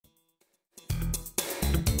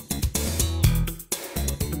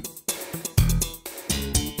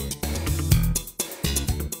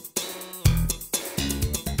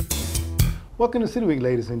Welcome to City Week,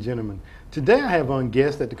 ladies and gentlemen. Today I have on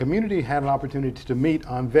guests that the community had an opportunity to meet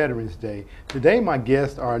on Veterans Day. Today my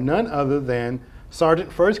guests are none other than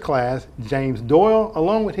Sergeant First Class James Doyle,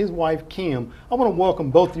 along with his wife Kim. I want to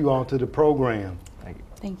welcome both of you all to the program. Thank you.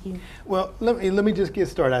 Thank you. Well, let me just get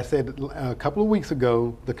started. I said a couple of weeks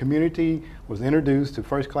ago the community was introduced to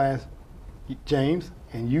First Class James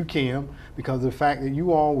and you, Kim, because of the fact that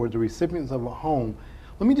you all were the recipients of a home.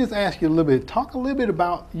 Let me just ask you a little bit, talk a little bit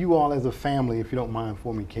about you all as a family, if you don't mind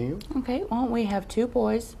for me, Kim. Okay, well, we have two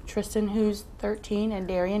boys, Tristan, who's 13, and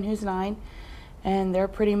Darian, who's 9. And they're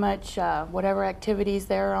pretty much whatever activities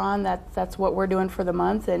they're on, that's what we're doing for the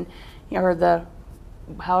month, and or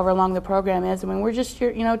however long the program is. I mean, we're just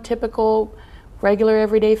your typical, regular,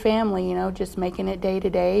 everyday family. Just making it day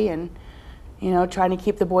to day, and trying to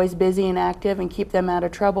keep the boys busy and active, and keep them out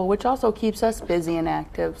of trouble, which also keeps us busy and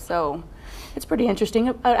active. So it's pretty interesting.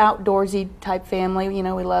 An outdoorsy type family.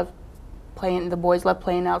 We love playing. The boys love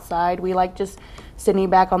playing outside. We like just sitting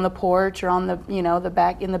back on the porch or on the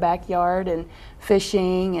in the backyard and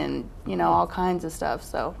fishing and all kinds of stuff.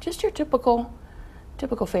 So just your typical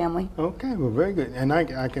family. Okay, well, very good. And I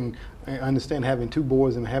understand having two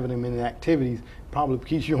boys and having them in activities probably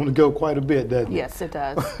keeps you on the go quite a bit, doesn't it? Yes, it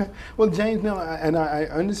does. Well, James, now, I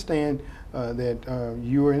understand that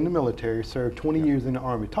you were in the military, served 20 years in the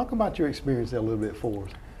Army. Talk about your experience there a little bit for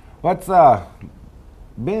us. Well,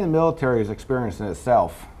 being in the military is an experience in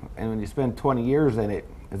itself, and when you spend 20 years in it,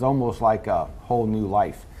 it's almost like a whole new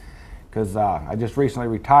life. Because I just recently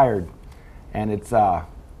retired, and it's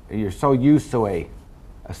you're so used to a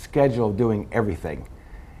schedule of doing everything.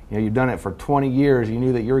 You've done it for 20 years. You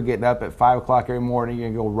knew that you were getting up at 5 o'clock every morning. You're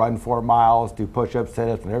going to go run 4 miles, do push-ups,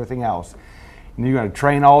 sit-ups, and everything else. And you're going to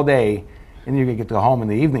train all day, and you're going to get to go home in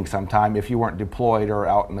the evening sometime if you weren't deployed or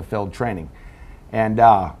out in the field training. And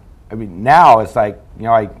I mean, now it's like,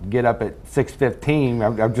 I get up at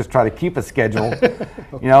 6:15. I'm just trying to keep a schedule,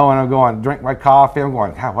 and I'm going drink my coffee. I'm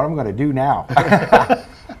going, God, what am I going to do now?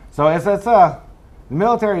 So the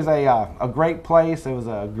military is a great place. It was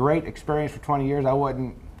a great experience for 20 years. I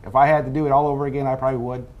wouldn't, if I had to do it all over again, I probably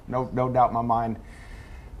would. No doubt in my mind.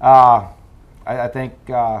 I think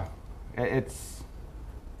it's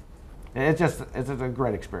a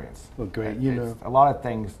great experience. Well, great. A lot of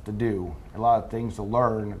things to do, a lot of things to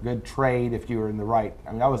learn, a good trade if you were in the right.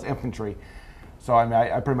 I mean, I was infantry, so I mean,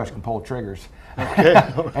 I pretty much can pull triggers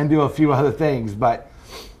and do a few other things. But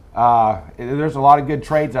there's a lot of good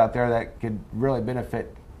trades out there that could really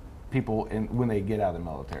benefit people when they get out of the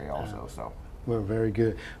military also. So. Well, very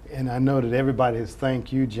good. And I know that everybody has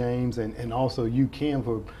thanked you, James, and also you, Kim,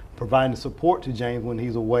 for providing support to James when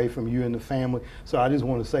he's away from you and the family. So I just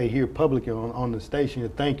want to say here publicly on the station,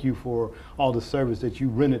 thank you for all the service that you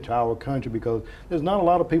rendered to our country, because there's not a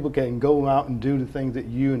lot of people that can go out and do the things that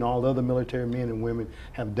you and all the other military men and women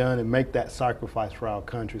have done and make that sacrifice for our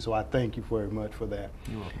country. So I thank you very much for that.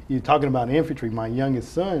 You're talking about infantry. My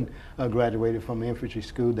youngest son graduated from the infantry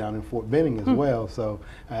school down in Fort Benning as well. So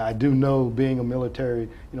I do know, being a military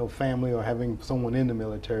family or having someone in the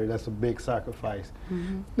military, that's a big sacrifice.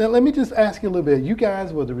 Now, let me just ask you a little bit. You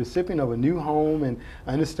guys were the recipient of a new home, and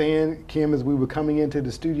I understand, Kim, as we were coming into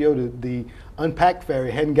the studio, the unpack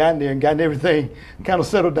ferry hadn't gotten there and gotten everything kind of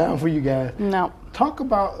settled down for you guys. No. Talk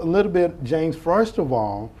about a little bit, James, first of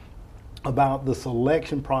all, about the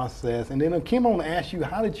selection process, and then Kim, I want to ask you,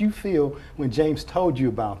 how did you feel when James told you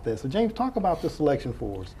about this? So James, talk about the selection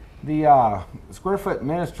for us. The Square Foot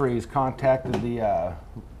Ministries contacted the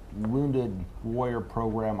Wounded Warrior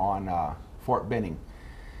Program on Fort Benning,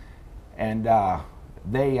 and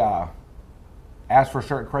they asked for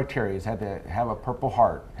certain criteria. Had to have a Purple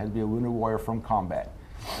Heart, had to be a wounded warrior from combat.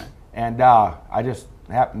 And I just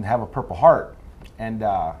happened to have a Purple Heart, and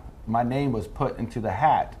my name was put into the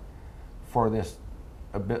hat for this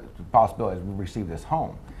possibility to receive this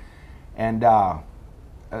home. And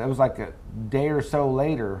it was like a day or so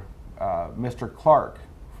later, Mr. Clark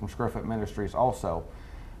from Square Foot Ministries also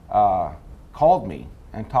called me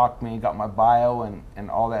and talked to me, got my bio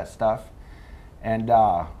and all that stuff. And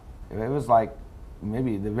it was like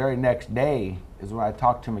maybe the very next day is when I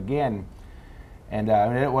talked to him again. And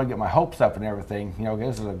I didn't want to get my hopes up and everything.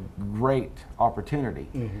 This is a great opportunity,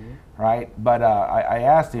 right? But I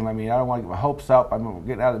asked him, I don't want to get my hopes up. I'm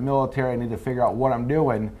getting out of the military. I need to figure out what I'm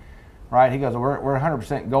doing, right? He goes, we're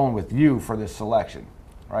 100% going with you for this selection,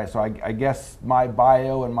 right? So I guess my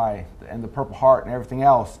bio and the Purple Heart and everything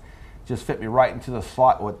else just fit me right into the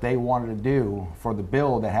slot what they wanted to do for the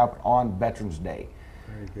bill that happened on Veterans Day,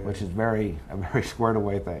 which is a very squared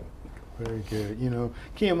away thing. Very good.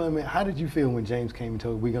 Kim, how did you feel when James came and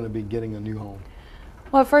told you we're going to be getting a new home?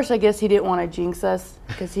 Well, at first, I guess he didn't want to jinx us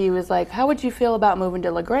because he was like, how would you feel about moving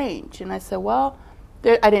to LaGrange? And I said, well,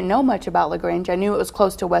 I didn't know much about LaGrange. I knew it was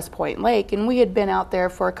close to West Point Lake, and we had been out there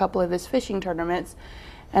for a couple of his fishing tournaments.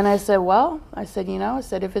 And I said, well, if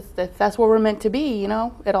that's where we're meant to be,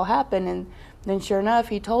 it'll happen. And then sure enough,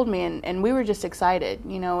 he told me, and we were just excited,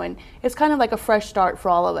 and it's kind of like a fresh start for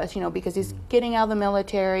all of us, because he's getting out of the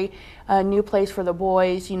military, a new place for the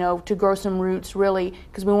boys, to grow some roots really,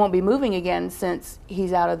 because we won't be moving again since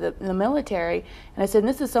he's out of the military. And I said,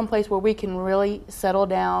 this is someplace where we can really settle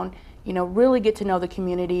down, really get to know the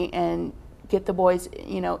community and get the boys,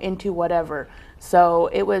 into whatever. So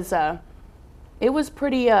it was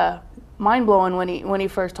pretty mind-blowing when he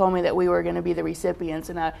first told me that we were going to be the recipients,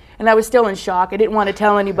 and I was still in shock. I didn't want to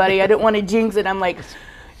tell anybody. I didn't want to jinx it. I'm like,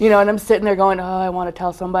 and I'm sitting there going, oh, I want to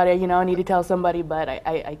tell somebody. I need to tell somebody, but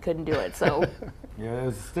I couldn't do it. So yeah, it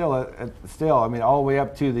was still. I mean, all the way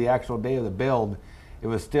up to the actual day of the build, it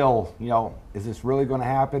was still, is this really going to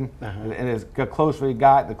happen? And as the closer we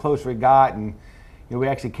got, and we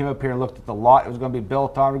actually came up here and looked at the lot it was going to be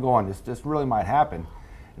built on. We're going, this really might happen.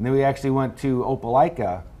 And then we actually went to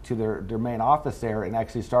Opelika, to their main office there, and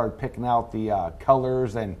actually started picking out the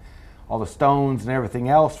colors and all the stones and everything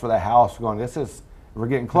else for the house. We're going, we're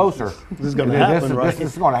getting closer. This is going to happen, right?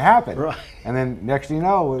 This is going to happen. Right. And then next thing you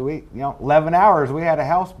know, we 11 hours, we had a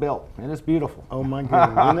house built, and it's beautiful. Oh my goodness,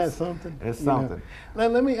 isn't that something? It's something.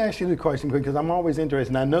 Let me ask you the question, because I'm always interested,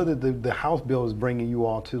 and I know that the house bill is bringing you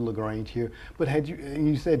all to LaGrange here, but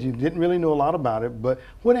you said you didn't really know a lot about it, but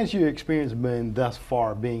what has your experience been thus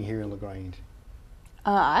far being here in LaGrange?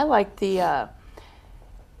 I like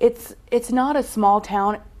it's not a small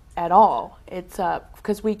town at all. It's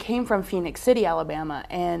because we came from Phoenix City, Alabama,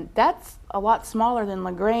 and that's a lot smaller than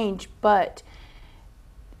LaGrange, but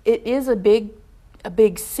it is a big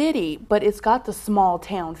city, but it's got the small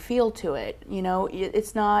town feel to it.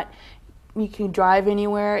 It's not, you can drive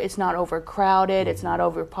anywhere, it's not overcrowded, it's not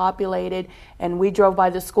overpopulated, and we drove by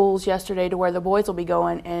the schools yesterday to where the boys will be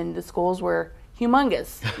going, and the schools were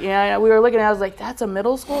humongous. We were looking at it, I was like, that's a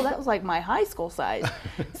middle school? That was like my high school size.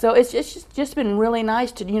 So it's just been really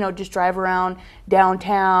nice to, just drive around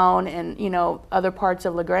downtown and, other parts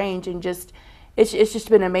of LaGrange, and it's just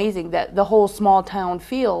been amazing that the whole small town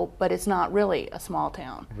feel, but it's not really a small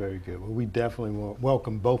town. Very good. Well, we definitely will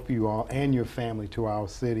welcome both of you all and your family to our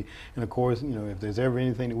city. And of course, if there's ever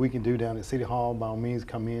anything that we can do down at City Hall, by all means,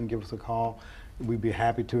 come in, give us a call. We'd be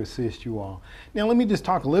happy to assist you all. Now, let me just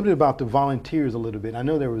talk a little bit about the volunteers a little bit. I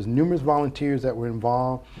know there was numerous volunteers that were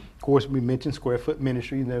involved. Of course, we mentioned Square Foot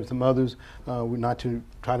Ministries. There were some others, not to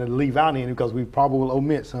try to leave out any because we probably will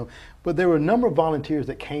omit some. But there were a number of volunteers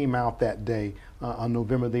that came out that day on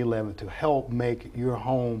November the 11th to help make your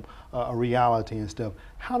home a reality and stuff.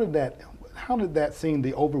 How did that seem,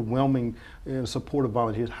 the overwhelming support of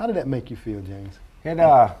volunteers? How did that make you feel, James?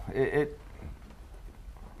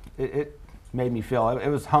 It made me feel, it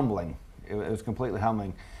was humbling. It was completely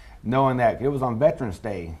humbling, knowing that it was on Veterans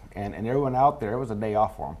Day, and everyone out there, it was a day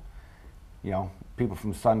off for them. People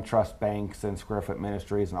from SunTrust Banks and Square Foot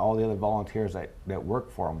Ministries and all the other volunteers that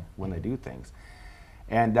work for them when they do things.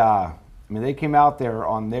 And they came out there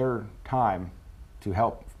on their time to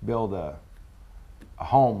help build a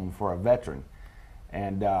home for a veteran.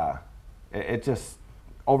 And it's just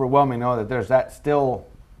overwhelming to know that there's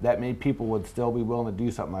that many people would still be willing to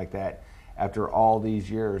do something like that after all these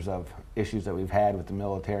years of issues that we've had with the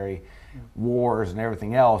military, wars and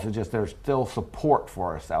everything else. It's just there's still support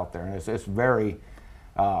for us out there, and it's very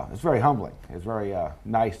humbling. It's very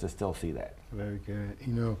nice to still see that. Very good.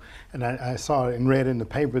 And I saw it and read in the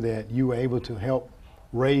paper that you were able to help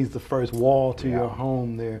raise the first wall to your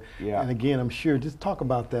home there. Yeah. And again, I'm sure, just talk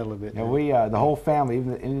about that a little bit. We the whole family,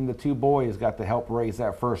 even the two boys, got to help raise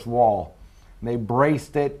that first wall. And they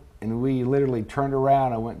braced it. And we literally turned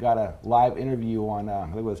around and got a live interview on, I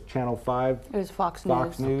think it was Channel 5. It was Fox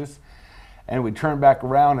News. And we turned back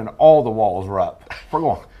around and all the walls were up. We're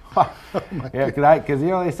going, because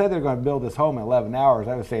they said they're going to build this home in 11 hours.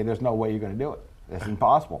 I was saying, there's no way you're going to do it. It's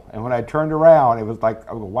impossible. And when I turned around, it was like,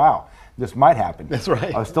 I go, wow, this might happen. That's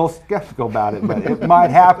right. I was still skeptical about it, but it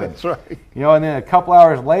might happen. That's right. And then a couple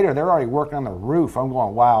hours later, they're already working on the roof. I'm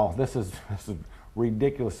going, wow, this is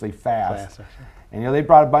ridiculously fast. And they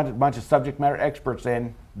brought a bunch of subject matter experts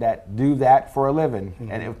in that do that for a living,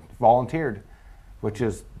 and it volunteered, which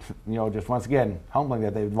is, just once again humbling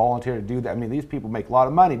that they volunteered to do that. I mean, these people make a lot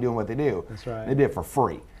of money doing what they do. That's right. They did it for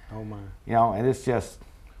free. Oh my. And it's just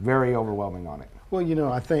very overwhelming on it.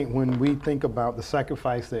 Well, I think when we think about the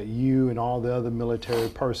sacrifice that you and all the other military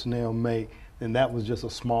personnel make, then that was just a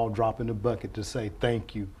small drop in the bucket to say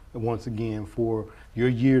thank you once again for your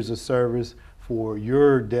years of service, for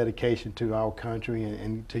your dedication to our country,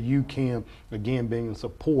 and to you, Kim, again, being in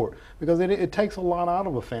support, because it takes a lot out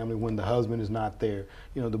of a family when the husband is not there.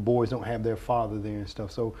 You know, the boys don't have their father there and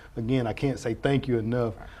stuff. So again, I can't say thank you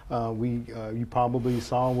enough. You probably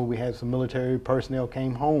saw when we had some military personnel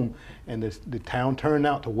came home, and the town turned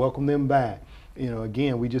out to welcome them back. You know,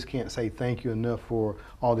 again, we just can't say thank you enough for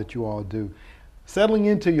all that you all do. Settling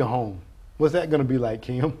into your home, what's that going to be like,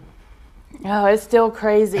 Kim? Oh, it's still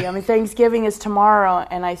crazy. I mean, Thanksgiving is tomorrow,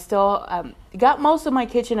 and I still got most of my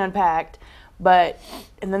kitchen unpacked, and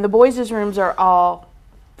then the boys' rooms are all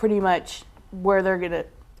pretty much where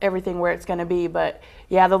everything where it's gonna be. But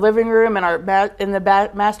yeah, the living room and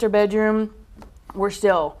the master bedroom, we're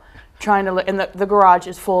still trying to. And the garage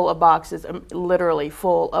is full of boxes, literally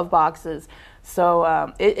full of boxes.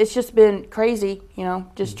 So it's just been crazy, you know,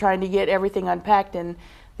 just trying to get everything unpacked, and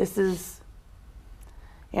this is.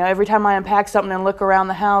 You know, every time I unpack something and look around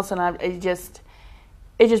the house, and it just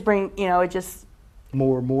brings, you know, it just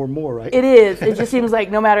more, right? It is. It just seems like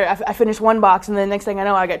no matter I finish one box, and then the next thing I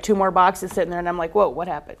know, I got 2 more boxes sitting there, and I'm like, whoa, what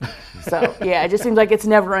happened? So yeah, it just seems like it's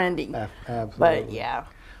never ending. Absolutely. But yeah.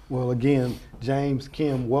 Well, again, James,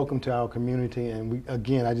 Kim, welcome to our community, and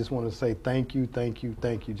I just want to say thank you,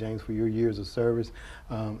 James, for your years of service.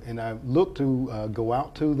 And I look to go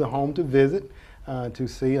out to the home to visit. To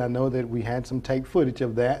see. I know that we had some tape footage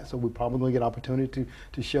of that, so we're probably going to get opportunity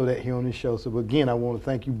to show that here on the show. So again, I want to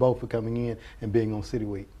thank you both for coming in and being on City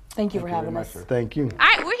Week. Thank you for having us. Thank you. All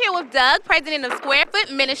right, we're here with Doug, president of Square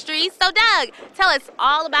Foot Ministries. So Doug, tell us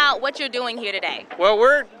all about what you're doing here today. Well,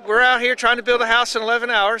 we're out here trying to build a house in 11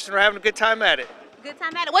 hours, and we're having a good time at it. Good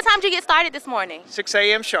time at it. What time did you get started this morning? 6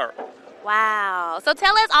 a.m. sharp. Wow. So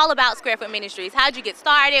tell us all about Square Foot Ministries. How'd you get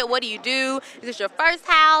started? What do you do? Is this your first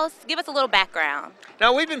house? Give us a little background.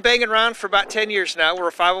 Now, we've been banging around for about 10 years now. We're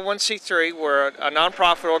a 501c3. We're a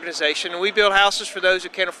nonprofit organization, and we build houses for those who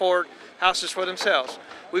can't afford houses for themselves.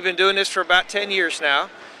 We've been doing this for about 10 years now,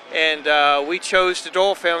 and we chose the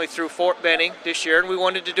Doyle family through Fort Benning this year, and we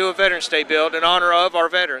wanted to do a Veterans Day build in honor of our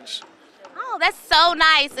veterans. Oh, that's so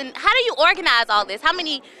nice. And how do you organize all this? How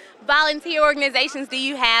many volunteer organizations do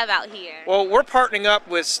you have out here? Well, we're partnering up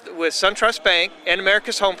with SunTrust Bank and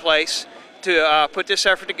America's Home Place to put this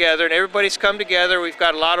effort together, and everybody's come together. We've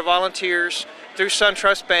got a lot of volunteers through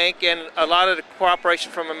SunTrust Bank and a lot of the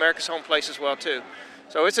cooperation from America's Home Place as well too.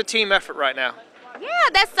 So it's a team effort right now. Yeah,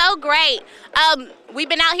 that's so great. We've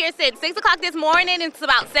been out here since 6 o'clock this morning. It's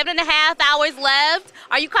about 7.5 hours left.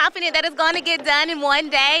 Are you confident that it's going to get done in one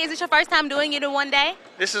day? Is this your first time doing it in one day?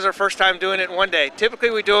 This is our first time doing it in one day.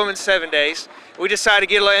 Typically we do them in 7 days. We decided to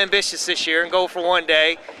get a little ambitious this year and go for one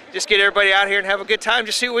day. Just get everybody out here and have a good time,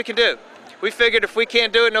 just see what we can do. We figured if we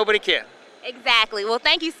can't do it, nobody can. Exactly. Well,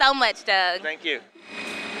 thank you so much, Doug. Thank you.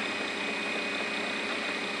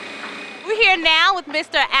 We're here now with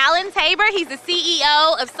Mr. Alan Tabor. He's the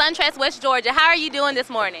CEO of SunTrust West Georgia. How are you doing this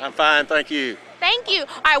morning? I'm fine, thank you. Thank you.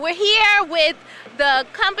 All right, we're here with the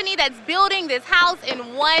company that's building this house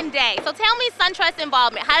in one day. So tell me SunTrust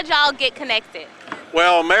involvement. How did y'all get connected?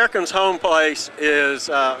 Well, America's Home Place is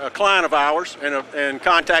a client of ours and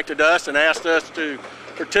contacted us and asked us to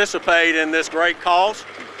participate in this great cause.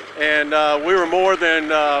 And we were more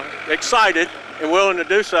than excited and willing to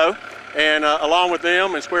do so. And along with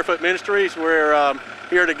them and Square Foot Ministries, we're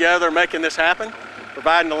here together making this happen,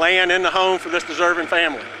 providing the land and the home for this deserving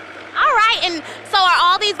family. All right, and so are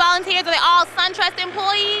all these volunteers, are they all SunTrust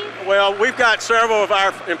employees? Well, we've got several of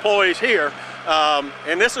our employees here,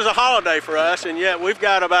 and this is a holiday for us, and yet we've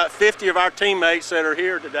got about 50 of our teammates that are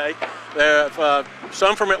here today.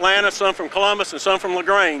 Some from Atlanta, some from Columbus, and some from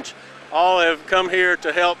LaGrange. All have come here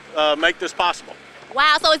to help make this possible.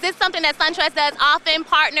 Wow, so is this something that SunTrust does often,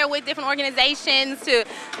 partner with different organizations to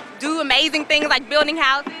do amazing things like building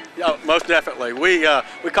houses? Yeah, most definitely. We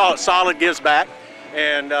call it Solid Gives Back,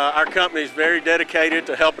 and our company is very dedicated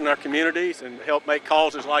to helping our communities and help make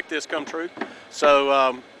causes like this come true.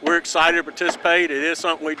 So we're excited to participate. It is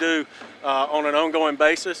something we do on an ongoing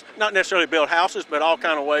basis, not necessarily build houses, but all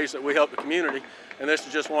kind of ways that we help the community, and this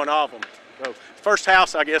is just one of them. So first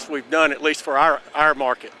house, I guess, we've done at least for our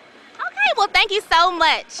market. Okay, well, thank you so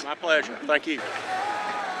much. My pleasure. Thank you.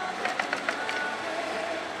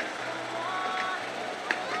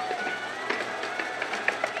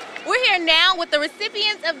 We're here now with the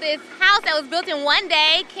recipients of this house that was built in one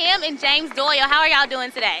day, Kim and James Doyle. How are y'all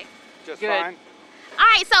doing today? Just Good. fine. All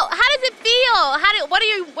right, so how does it feel? What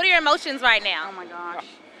are your emotions right now? Oh my gosh.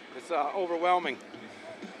 It's overwhelming.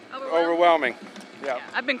 Overwhelmed? Overwhelming. Yeah.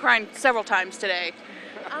 I've been crying several times today.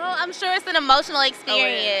 Oh, I'm sure it's an emotional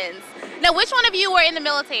experience. Now, which one of you were in the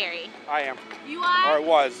military? I am. You are? Or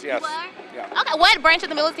was, yes. You were? Yeah. Okay, what branch of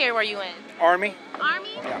the military were you in? Army?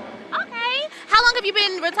 Army? Yeah. Okay. How long have you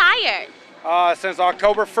been retired? Since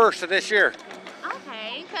October 1st of this year.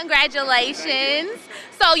 Okay, congratulations.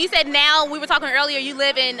 So you said now, we were talking earlier, you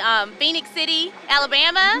live in Phoenix City,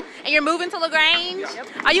 Alabama, and you're moving to LaGrange. Yep.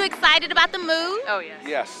 Are you excited about the move? Oh, yes.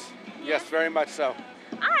 Yes. Yes, very much so.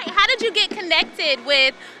 All right, how did you get connected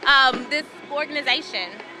with this organization?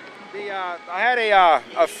 I had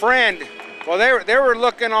a friend. Well, they were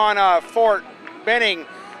looking on Fort Benning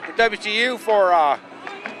for WTU for a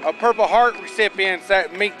Purple Heart recipients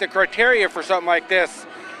that meet the criteria for something like this.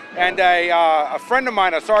 And a friend of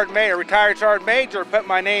mine, a retired sergeant major, put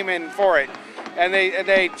my name in for it. And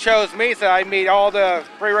they chose me, so I meet all the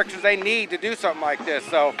prerequisites they need to do something like this.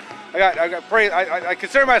 So I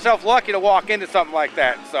consider myself lucky to walk into something like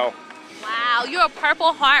that. So. Wow, you're a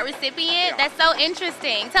Purple Heart recipient? Yeah. That's so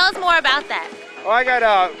interesting. Tell us more about that. Well, I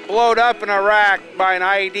got blowed up in Iraq by an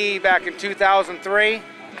IED back in 2003.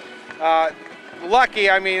 Lucky,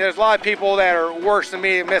 I mean, there's a lot of people that are worse than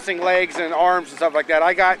me, missing legs and arms and stuff like that.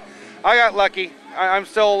 I got lucky. I'm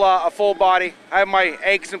still a full body. I have my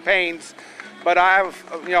aches and pains, but I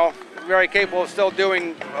have, very capable of still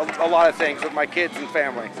doing a lot of things with my kids and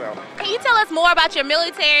family. So. Can you tell us more about your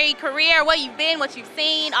military career, where you've been, what you've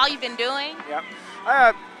seen, all you've been doing? Yeah,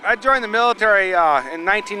 I joined the military in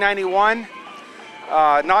 1991.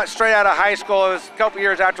 Not straight out of high school. It was a couple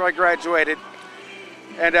years after I graduated,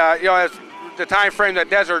 and as the time frame that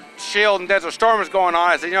Desert Shield and Desert Storm was going on,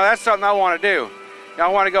 I said, that's something I want to do. I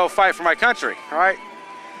want to go fight for my country, all right?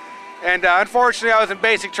 And unfortunately, I was in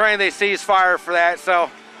basic training. They ceased fire for that, so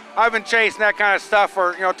I've been chasing that kind of stuff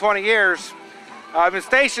for 20 years. I've been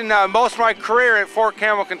stationed most of my career at Fort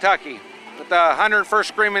Campbell, Kentucky, with the 101st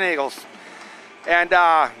Screaming Eagles. And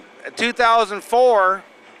in 2004,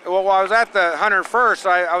 while I was at the 101st,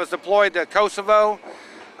 I was deployed to Kosovo.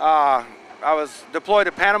 I was deployed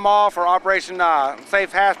to Panama for Operation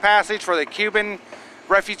Safe Passage for the Cuban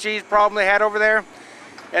refugees problem they had over there.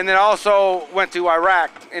 And then also went to Iraq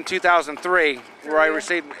in 2003, where I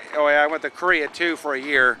received, I went to Korea too for a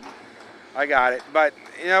year. I got it. But,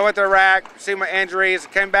 I went to Iraq, see my injuries,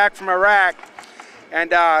 came back from Iraq,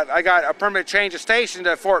 and I got a permanent change of station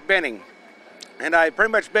to Fort Benning. And I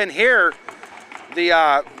pretty much been here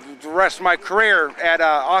the rest of my career at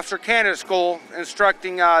Officer Candidate School,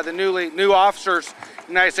 instructing the new officers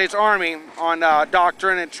in the United States Army on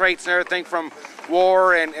doctrine and traits and everything from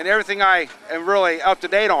war and everything I am really up to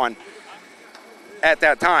date on at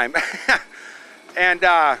that time. and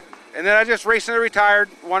then I just recently retired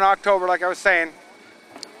 1 October, like I was saying.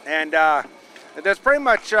 And that's pretty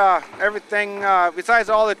much everything besides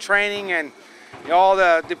all the training and all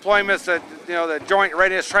the deployments, the Joint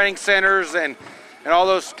Readiness Training Centers and all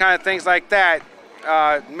those kind of things like that.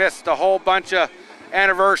 Missed a whole bunch of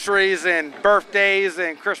anniversaries and birthdays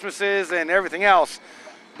and Christmases and everything else.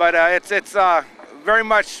 But it's very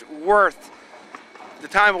much worth the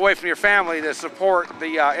time away from your family to support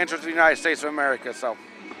the interests of the United States of America. So.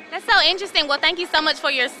 That's so interesting. Well, thank you so much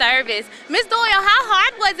for your service. Ms. Doyle, how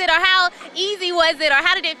hard was it, or how easy was it, or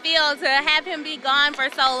how did it feel to have him be gone for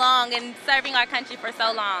so long and serving our country for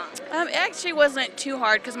so long? It actually wasn't too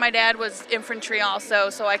hard because my dad was infantry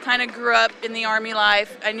also, so I kind of grew up in the Army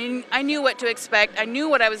life. I knew what to expect. I knew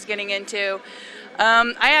what I was getting into.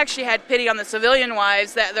 I actually had pity on the civilian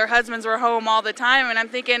wives that their husbands were home all the time, and I'm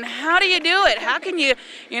thinking, how do you do it? How can you,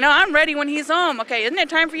 I'm ready when he's home. Okay, isn't it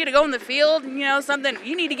time for you to go in the field? Something,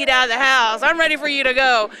 you need to get out of the house. I'm ready for you to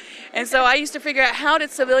go. And so I used to figure out, how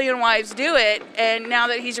did civilian wives do it? And now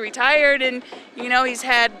that he's retired and, he's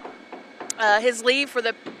had his leave for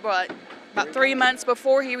about 3 months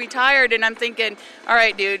before he retired, and I'm thinking, all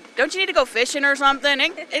right, dude, don't you need to go fishing or something?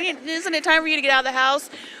 Isn't it time for you to get out of the house?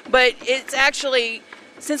 But it's actually,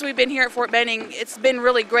 since we've been here at Fort Benning, it's been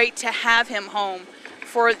really great to have him home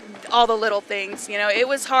for all the little things. It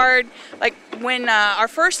was hard. Like when our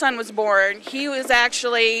first son was born, he was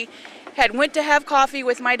actually went to have coffee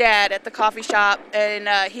with my dad at the coffee shop,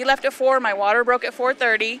 and he left at 4. My water broke at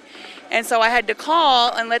 4:30. And so I had to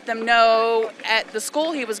call and let them know at the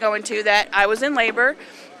school he was going to that I was in labor.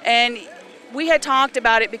 And we had talked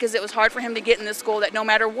about it because it was hard for him to get in this school, that no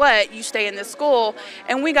matter what, you stay in this school.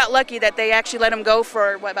 And we got lucky that they actually let him go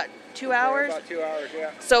for, about 2 hours? About 2 hours,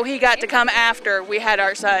 yeah. So he got to come after we had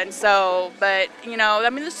our son. So, but,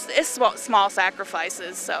 it's small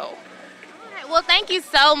sacrifices, so. Well, thank you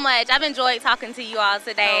so much. I've enjoyed talking to you all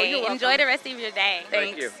today. Oh, you're welcome. Enjoy the rest of your day.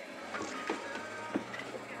 Thank you.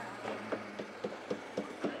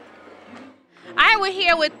 All right, we're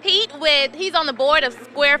here with Pete. He's on the board of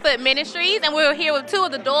Square Foot Ministries, and we're here with two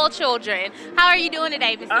of the Doyle children. How are you doing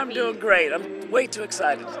today, Mr. I'm Pete? doing great. I'm way too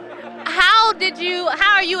excited. How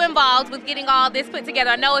are you involved with getting all this put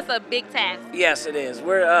together? I know it's a big task. Yes, it is.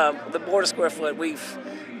 We're the board of Square Foot. We've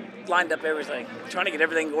lined up everything, trying to get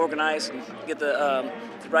everything organized and get the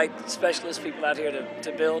right specialist people out here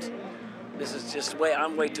to build. This is just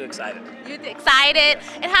I'm way too excited. You're excited?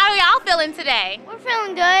 And how are y'all feeling today? We're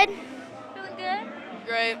feeling good. Feeling good?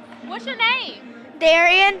 Great. What's your name?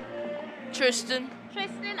 Darian? Tristan.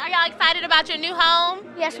 Tristan, are y'all excited about your new home?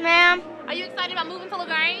 Yes, ma'am. Are you excited about moving to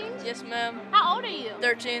LaGrange? Yes, ma'am. How old are you?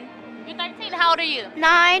 13. You're 13. How old are you?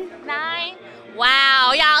 9. 9.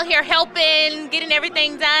 Wow, y'all here helping, getting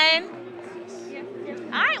everything done?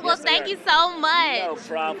 All right, well, Yes, thank ma'am. you so much. No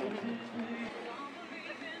problem.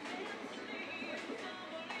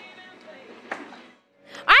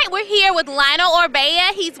 All right, we're here with Lionel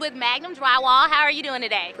Orbea. He's with Magnum Drywall. How are you doing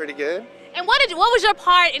today? Pretty good. And what was your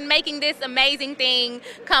part in making this amazing thing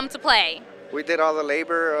come to play? We did all the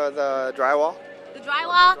labor, the drywall. The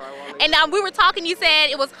drywall? And we were talking, you said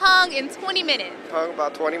it was hung in 20 minutes. Hung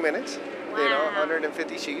about 20 minutes. Wow. You know,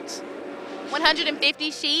 150 sheets.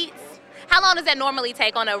 150 sheets? How long does that normally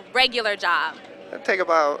take on a regular job? It'd take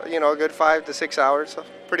about, a good 5 to 6 hours, so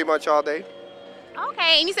pretty much all day.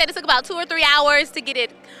 Okay, and you said it took about 2 or 3 hours to get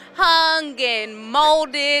it hung and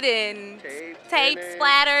molded and tape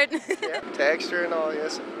splattered. Yeah, texture and all,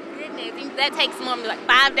 yes. Goodness, that takes normally like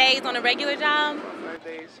 5 days on a regular job? 5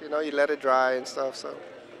 days, you let it dry and stuff, so.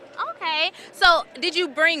 Okay, so did you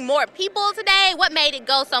bring more people today? What made it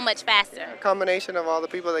go so much faster? A combination of all the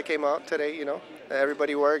people that came out today,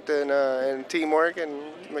 Everybody worked and teamwork, and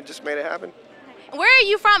we just made it happen. Where are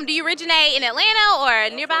you from? Do you originate in Atlanta or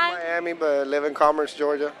nearby? Miami, but live in Commerce,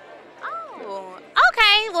 Georgia. Oh,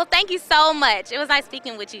 okay. Well, thank you so much. It was nice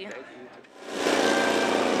speaking with you.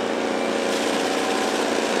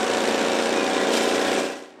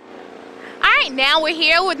 All right, now we're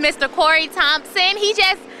here with Mr. Corey Thompson. He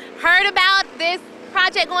just heard about this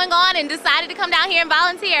project going on and decided to come down here and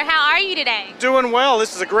volunteer. How are you today? Doing well.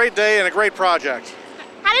 This is a great day and a great project.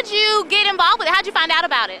 How did you get involved with it? How did you find out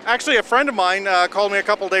about it? Actually, a friend of mine called me a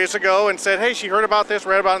couple days ago and said, hey, she heard about this,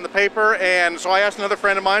 read about it in the paper, and so I asked another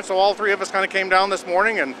friend of mine, so all three of us kind of came down this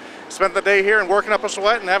morning and spent the day here and working up a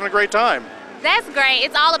sweat and having a great time. That's great.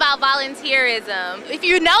 It's all about volunteerism. If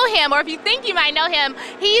you know him or if you think you might know him,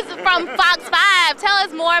 he's from Fox 5. Tell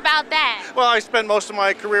us more about that. Well, I spent most of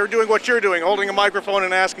my career doing what you're doing, holding a microphone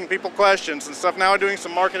and asking people questions and stuff. Now I'm doing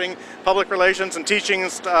some marketing, public relations, and teaching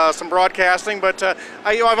some broadcasting. But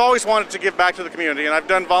I've always wanted to give back to the community, and I've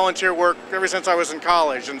done volunteer work ever since I was in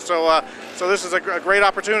college. And so this is a great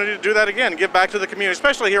opportunity to do that again, give back to the community,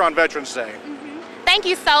 especially here on Veterans Day. Mm-hmm. Thank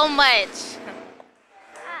you so much.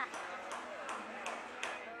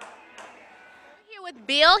 With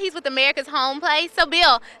Bill, he's with America's Home Place. So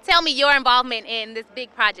Bill, tell me your involvement in this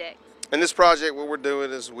big project. In this project, what we're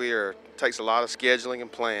doing is takes a lot of scheduling and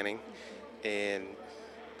planning, and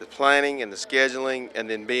the planning and the scheduling, and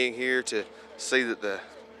then being here to see that the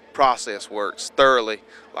process works thoroughly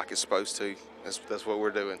like it's supposed to. That's what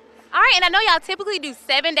we're doing. All right, and I know y'all typically do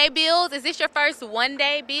 7-day builds. Is this your first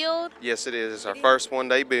one-day build? Yes, it is. It's our first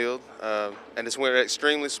one-day build, and it's went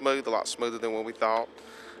extremely smooth, a lot smoother than what we thought.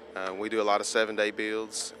 We do a lot of 7-day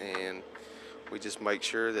builds, and we just make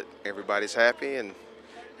sure that everybody's happy, and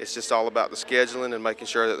it's just all about the scheduling and making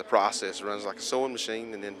sure that the process runs like a sewing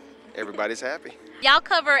machine, and then everybody's happy. Y'all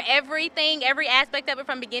cover everything, every aspect of it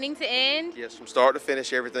from beginning to end? Yes, from start to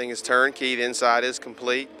finish, everything is turnkey. The inside is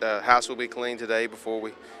complete. The house will be cleaned today before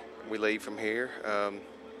we leave from here.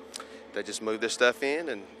 They just move their stuff in,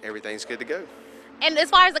 and everything's good to go. And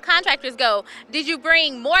as far as the contractors go, did you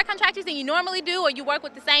bring more contractors than you normally do, or you work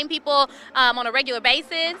with the same people on a regular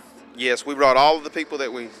basis? Yes, we brought all of the people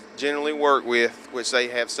that we generally work with, which they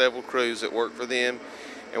have several crews that work for them.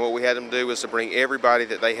 And what we had them do was to bring everybody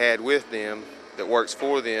that they had with them that works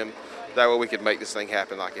for them. That way we could make this thing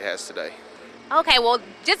happen like it has today. Okay, well,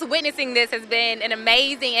 just witnessing this has been an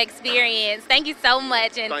amazing experience. Thank you so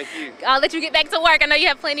much. And thank you. I'll let you get back to work. I know you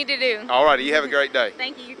have plenty to do. All righty, you have a great day.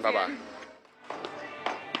 Thank you. All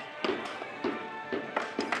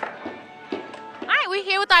right, we're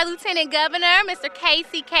here with our Lieutenant Governor, Mr.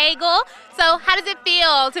 Casey Cagle. So how does it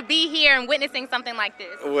feel to be here and witnessing something like this?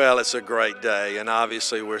 Well, it's a great day, and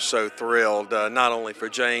obviously we're so thrilled, not only for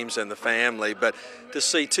James and the family, but to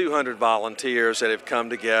see 200 volunteers that have come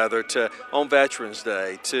together on Veterans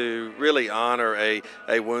Day to really honor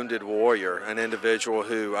a wounded warrior, an individual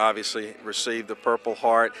who obviously received the Purple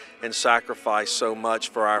Heart and sacrificed so much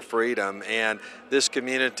for our freedom. And this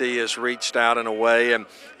community has reached out in a way and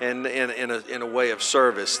in a way of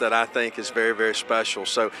service that I think is very, very special.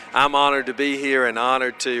 So I'm honored to be here and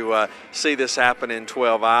honored to see this happen in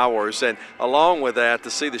 12 hours. And along with that, to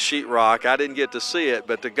see the sheetrock, I didn't get to see it,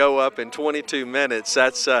 but to go up in 22 minutes,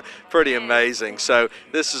 that's pretty amazing. So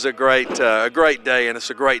this is a great day, and it's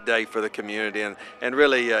a great day for the community, and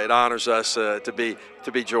really it honors us to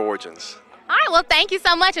be Georgians. All right, well, thank you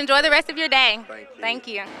so much. Enjoy the rest of your day. Thank you. Thank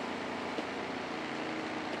you.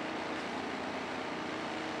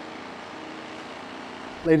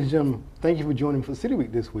 Ladies and gentlemen, thank you for joining for City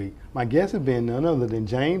Week this week. My guests have been none other than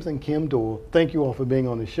James and Kim Doyle. Thank you all for being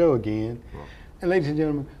on the show again. And ladies and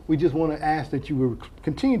gentlemen, we just want to ask that you will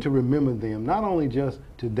continue to remember them, not only just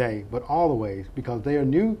today, but all the ways, because they are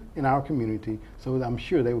new in our community, so I'm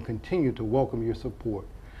sure they will continue to welcome your support.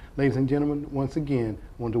 Ladies and gentlemen, once again,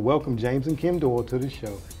 I want to welcome James and Kim Doyle to the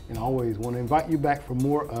show, and always want to invite you back for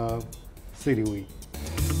more of City Week.